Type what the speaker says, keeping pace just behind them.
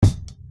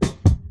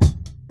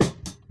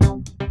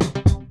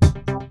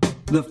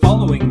The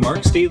following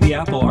Mark's Daily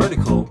Apple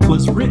article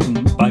was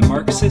written by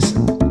Mark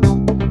Sisson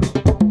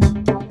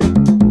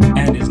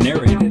and is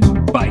narrated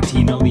by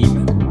Tina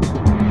Leaman.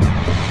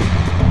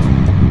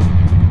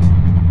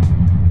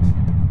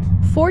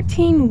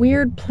 14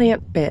 weird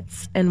plant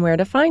bits and where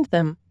to find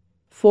them.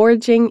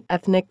 Foraging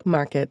ethnic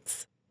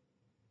markets.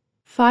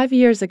 5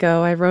 years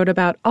ago, I wrote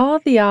about all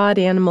the odd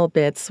animal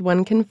bits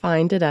one can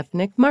find at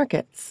ethnic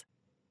markets.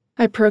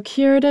 I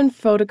procured and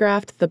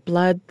photographed the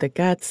blood, the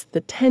guts,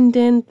 the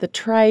tendon, the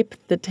tripe,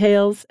 the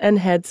tails, and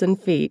heads and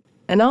feet,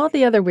 and all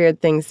the other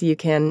weird things you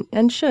can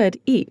and should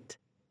eat.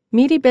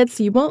 Meaty bits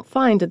you won't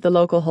find at the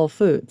local Whole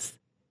Foods.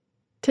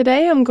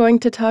 Today I'm going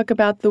to talk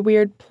about the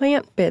weird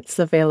plant bits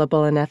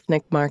available in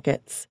ethnic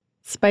markets.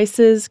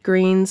 Spices,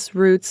 greens,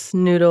 roots,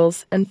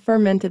 noodles, and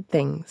fermented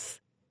things.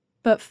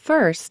 But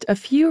first, a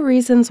few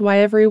reasons why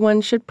everyone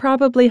should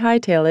probably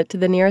hightail it to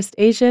the nearest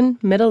Asian,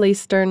 Middle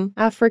Eastern,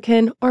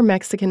 African, or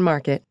Mexican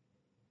market.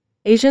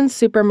 Asian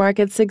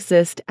supermarkets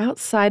exist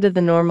outside of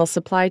the normal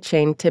supply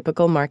chain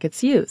typical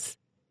markets use.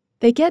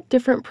 They get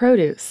different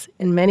produce,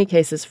 in many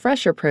cases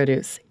fresher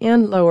produce,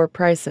 and lower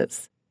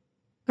prices.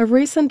 A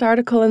recent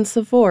article in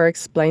Saveur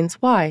explains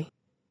why.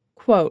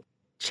 Quote,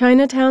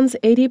 Chinatown's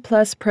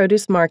 80-plus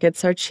produce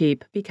markets are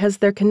cheap because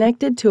they're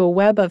connected to a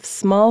web of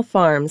small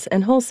farms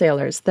and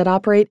wholesalers that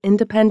operate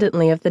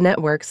independently of the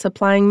network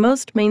supplying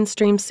most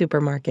mainstream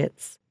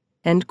supermarkets.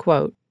 End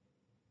quote.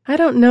 I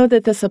don't know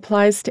that this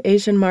applies to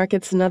Asian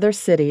markets in other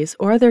cities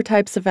or other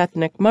types of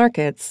ethnic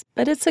markets,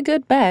 but it's a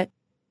good bet.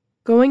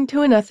 Going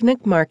to an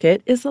ethnic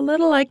market is a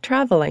little like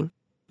traveling.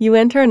 You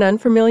enter an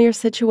unfamiliar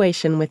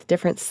situation with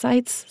different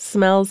sights,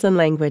 smells, and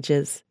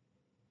languages.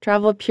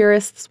 Travel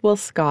purists will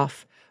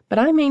scoff, but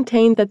I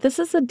maintain that this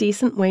is a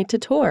decent way to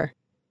tour.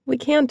 We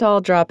can't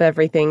all drop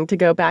everything to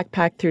go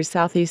backpack through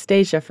Southeast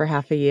Asia for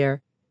half a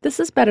year. This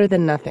is better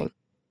than nothing.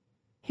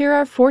 Here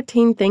are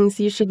 14 things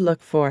you should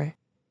look for.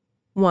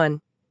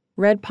 1.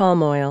 Red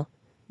palm oil.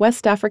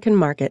 West African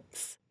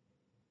markets.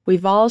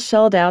 We've all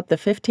shelled out the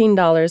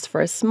 $15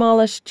 for a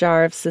smallish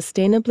jar of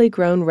sustainably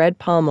grown red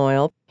palm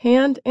oil,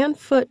 hand and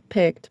foot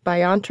picked by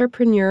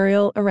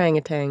entrepreneurial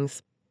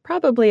orangutans,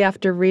 probably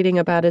after reading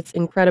about its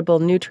incredible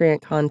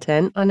nutrient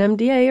content on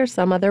MDA or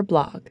some other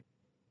blog.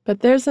 But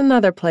there's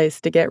another place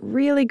to get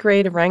really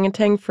great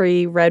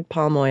orangutan-free red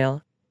palm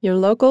oil, your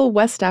local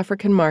West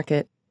African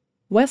market.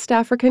 West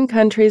African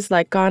countries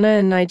like Ghana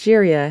and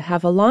Nigeria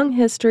have a long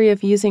history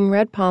of using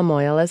red palm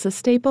oil as a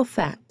staple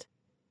fat,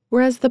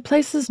 whereas the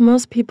places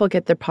most people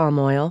get their palm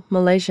oil,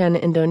 Malaysia and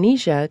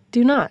Indonesia,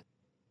 do not.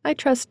 I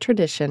trust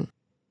tradition.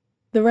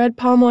 The red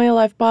palm oil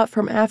I've bought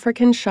from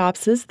African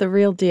shops is the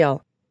real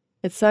deal.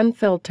 It's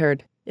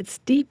unfiltered. It's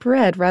deep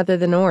red rather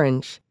than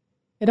orange.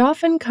 It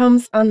often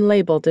comes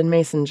unlabeled in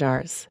mason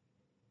jars.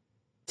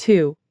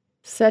 2.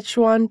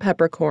 Szechuan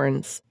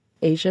peppercorns,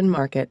 Asian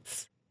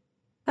markets.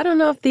 I don't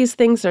know if these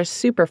things are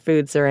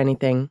superfoods or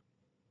anything.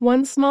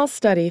 One small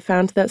study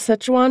found that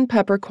Szechuan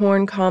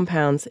peppercorn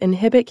compounds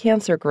inhibit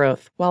cancer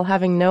growth while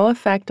having no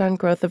effect on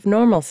growth of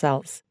normal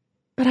cells.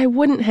 But I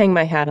wouldn't hang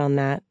my hat on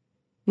that.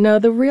 No,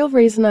 the real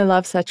reason I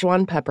love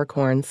Szechuan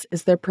peppercorns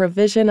is their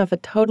provision of a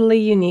totally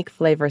unique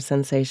flavor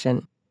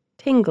sensation,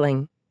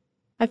 tingling.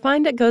 I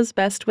find it goes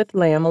best with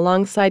lamb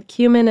alongside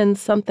cumin and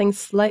something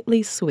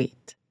slightly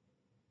sweet.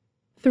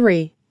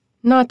 3.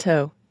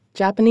 Natto,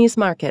 Japanese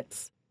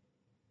markets.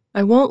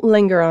 I won't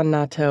linger on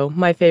natto,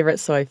 my favorite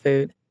soy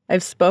food.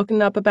 I've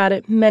spoken up about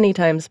it many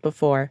times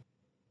before.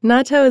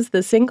 Natto is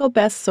the single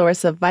best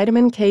source of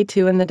vitamin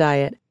K2 in the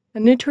diet, a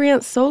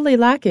nutrient solely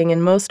lacking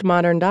in most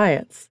modern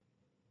diets.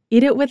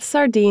 Eat it with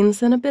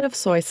sardines and a bit of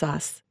soy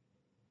sauce.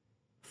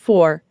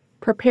 4.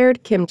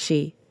 Prepared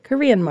kimchi,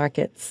 Korean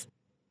markets.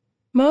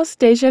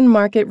 Most Asian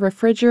market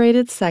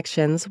refrigerated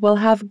sections will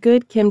have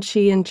good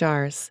kimchi in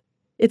jars.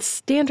 It's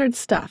standard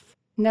stuff,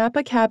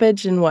 Napa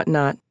cabbage and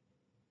whatnot.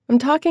 I'm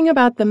talking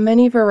about the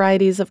many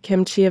varieties of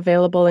kimchi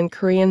available in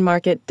Korean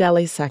market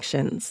deli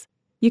sections.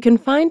 You can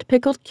find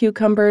pickled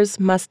cucumbers,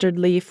 mustard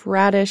leaf,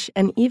 radish,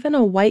 and even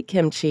a white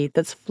kimchi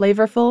that's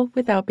flavorful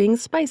without being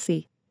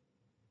spicy.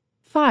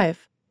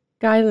 5.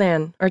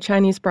 Gailan, or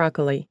Chinese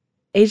broccoli,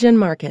 Asian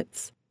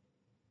markets.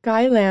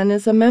 Gailan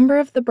is a member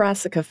of the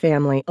brassica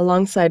family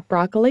alongside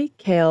broccoli,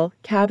 kale,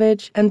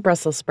 cabbage, and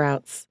Brussels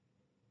sprouts.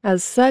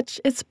 As such,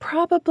 it's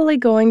probably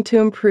going to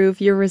improve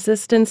your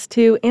resistance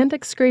to and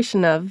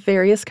excretion of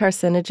various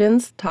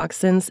carcinogens,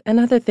 toxins, and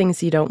other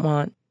things you don't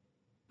want.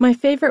 My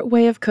favorite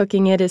way of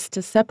cooking it is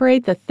to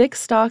separate the thick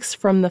stalks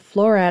from the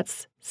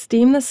florets,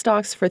 steam the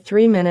stalks for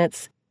 3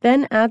 minutes,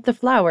 then add the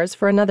flowers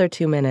for another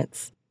 2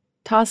 minutes.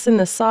 Toss in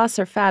the sauce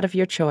or fat of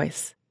your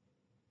choice.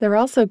 They're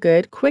also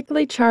good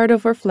quickly charred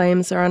over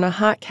flames or on a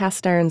hot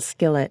cast iron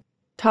skillet.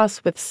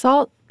 Toss with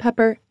salt,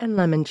 pepper, and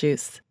lemon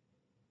juice.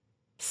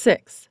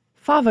 6.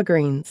 Fava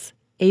greens,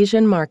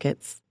 Asian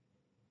markets.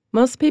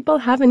 Most people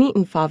haven't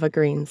eaten fava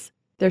greens.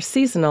 They're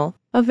seasonal,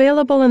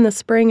 available in the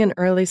spring and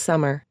early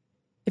summer.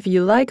 If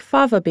you like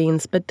fava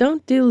beans but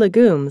don't do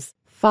legumes,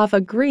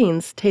 fava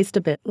greens taste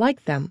a bit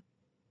like them.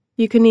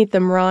 You can eat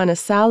them raw in a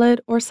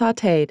salad or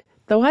sautéed.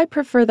 though I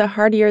prefer the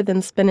heartier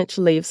than spinach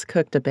leaves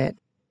cooked a bit.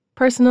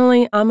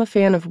 Personally, I'm a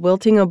fan of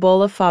wilting a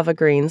bowl of fava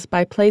greens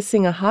by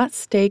placing a hot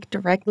steak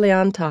directly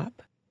on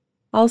top.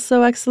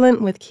 Also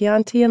excellent with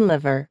Chianti and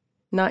liver,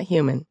 not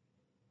human.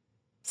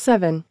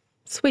 7.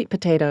 Sweet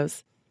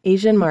potatoes,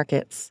 Asian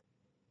markets.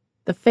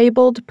 The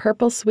fabled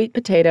purple sweet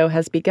potato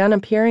has begun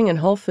appearing in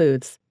Whole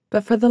Foods,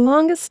 but for the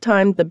longest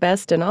time the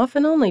best and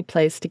often only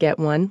place to get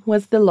one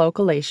was the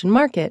local Asian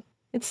market.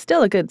 It's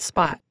still a good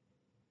spot.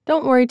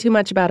 Don't worry too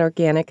much about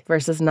organic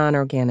versus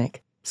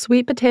non-organic.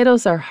 Sweet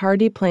potatoes are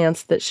hardy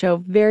plants that show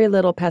very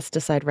little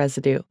pesticide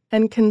residue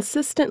and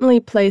consistently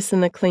place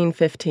in the clean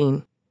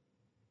 15.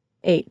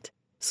 8.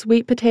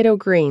 Sweet potato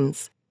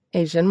greens,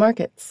 Asian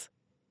markets.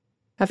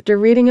 After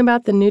reading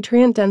about the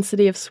nutrient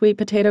density of sweet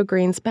potato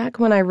greens back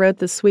when I wrote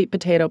the sweet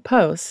potato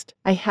post,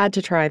 I had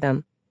to try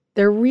them.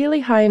 They're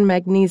really high in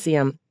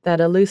magnesium, that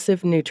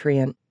elusive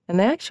nutrient, and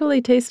they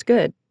actually taste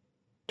good.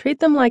 Treat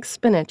them like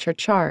spinach or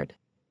chard.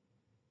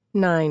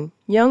 9.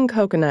 Young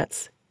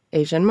coconuts,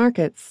 Asian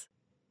markets.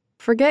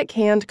 Forget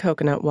canned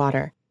coconut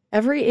water.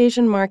 Every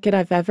Asian market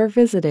I've ever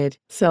visited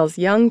sells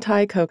young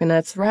Thai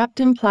coconuts wrapped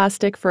in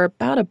plastic for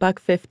about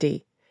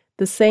 $1.50.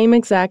 The same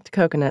exact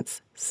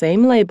coconuts,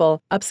 same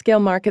label,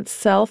 upscale markets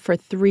sell for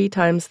 3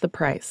 times the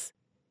price.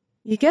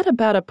 You get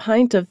about a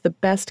pint of the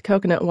best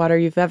coconut water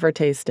you've ever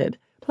tasted,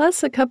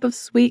 plus a cup of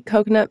sweet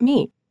coconut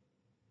meat.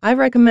 I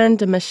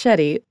recommend a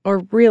machete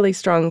or really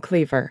strong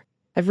cleaver.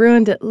 I've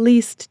ruined at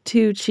least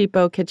 2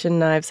 cheapo kitchen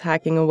knives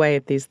hacking away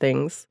at these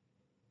things.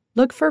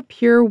 Look for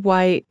pure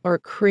white or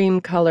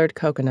cream-colored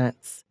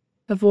coconuts.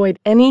 Avoid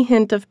any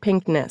hint of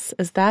pinkness,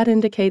 as that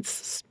indicates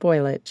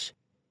spoilage.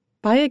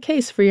 Buy a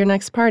case for your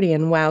next party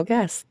and wow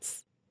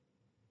guests.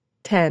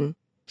 10.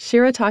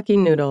 Shirataki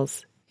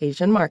noodles,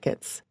 Asian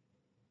markets.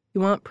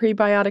 You want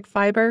prebiotic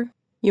fiber?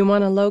 You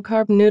want a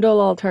low-carb noodle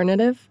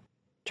alternative?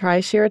 Try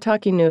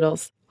shirataki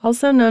noodles,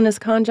 also known as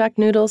konjac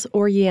noodles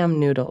or yam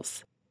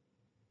noodles.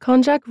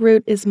 Konjac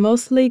root is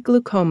mostly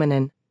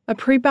glucomannan, a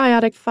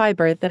prebiotic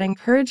fiber that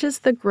encourages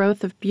the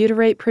growth of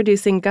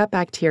butyrate-producing gut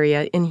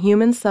bacteria in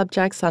human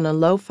subjects on a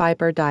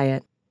low-fiber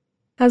diet.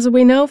 As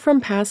we know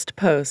from past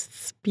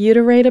posts,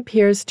 butyrate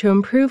appears to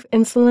improve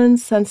insulin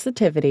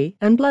sensitivity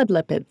and blood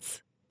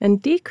lipids,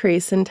 and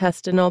decrease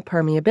intestinal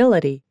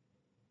permeability.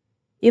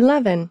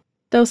 11.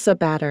 Dosa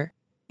batter,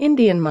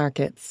 Indian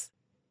markets.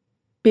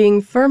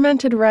 Being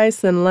fermented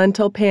rice and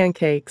lentil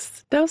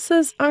pancakes,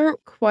 dosas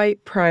aren't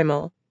quite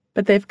primal,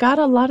 but they've got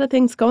a lot of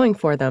things going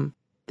for them.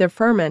 They're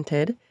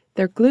fermented,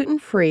 they're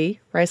gluten-free,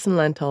 rice and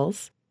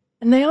lentils,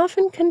 and they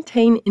often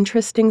contain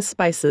interesting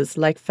spices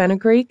like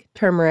fenugreek,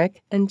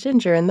 turmeric, and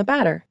ginger in the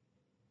batter.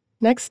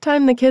 Next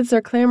time the kids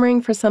are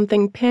clamoring for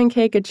something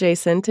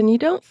pancake-adjacent and you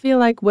don't feel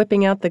like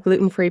whipping out the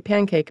gluten-free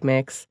pancake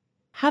mix,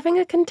 having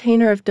a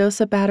container of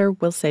dosa batter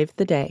will save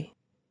the day.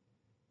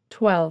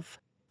 12.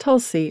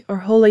 Tulsi or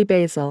holy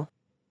basil,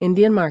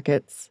 Indian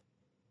markets.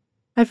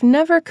 I've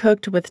never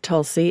cooked with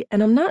tulsi,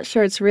 and I'm not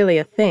sure it's really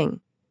a thing,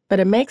 but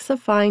it makes a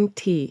fine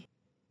tea.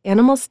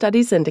 Animal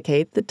studies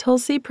indicate that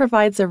tulsi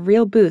provides a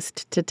real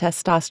boost to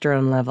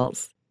testosterone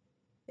levels.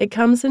 It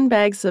comes in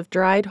bags of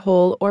dried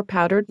whole or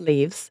powdered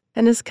leaves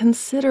and is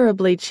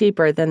considerably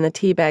cheaper than the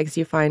tea bags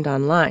you find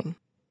online.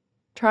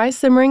 Try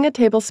simmering a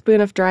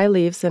tablespoon of dry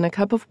leaves in a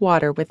cup of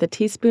water with a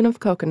teaspoon of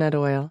coconut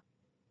oil.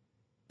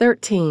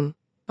 13.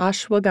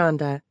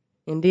 Ashwagandha,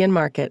 Indian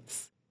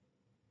markets.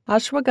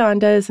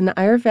 Ashwagandha is an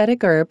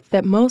Ayurvedic herb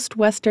that most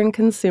Western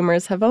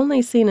consumers have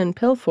only seen in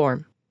pill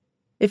form.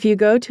 If you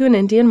go to an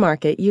Indian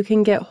market, you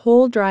can get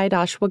whole dried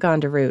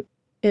ashwagandha root.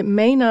 It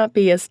may not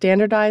be a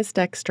standardized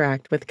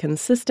extract with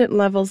consistent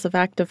levels of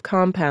active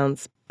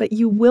compounds, but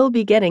you will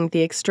be getting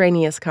the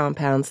extraneous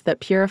compounds that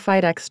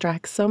purified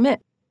extracts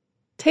omit.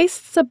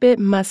 Tastes a bit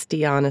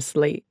musty,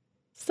 honestly.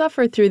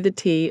 Suffer through the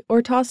tea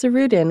or toss a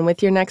root in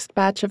with your next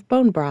batch of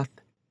bone broth.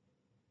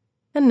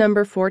 And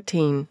number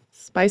 14,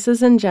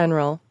 spices in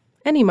general,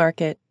 any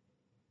market.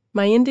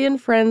 My Indian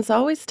friends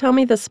always tell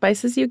me the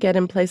spices you get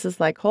in places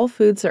like Whole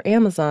Foods or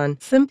Amazon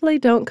simply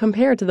don't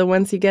compare to the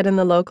ones you get in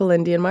the local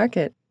Indian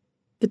market.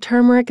 The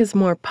turmeric is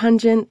more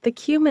pungent, the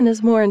cumin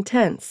is more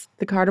intense,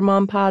 the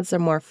cardamom pods are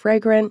more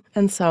fragrant,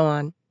 and so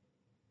on.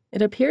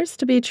 It appears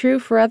to be true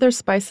for other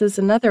spices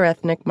in other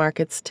ethnic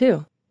markets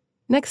too.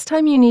 Next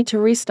time you need to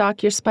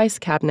restock your spice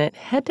cabinet,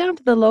 head down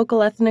to the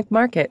local ethnic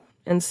market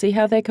and see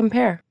how they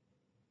compare.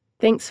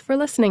 Thanks for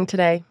listening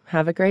today.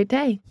 Have a great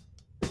day.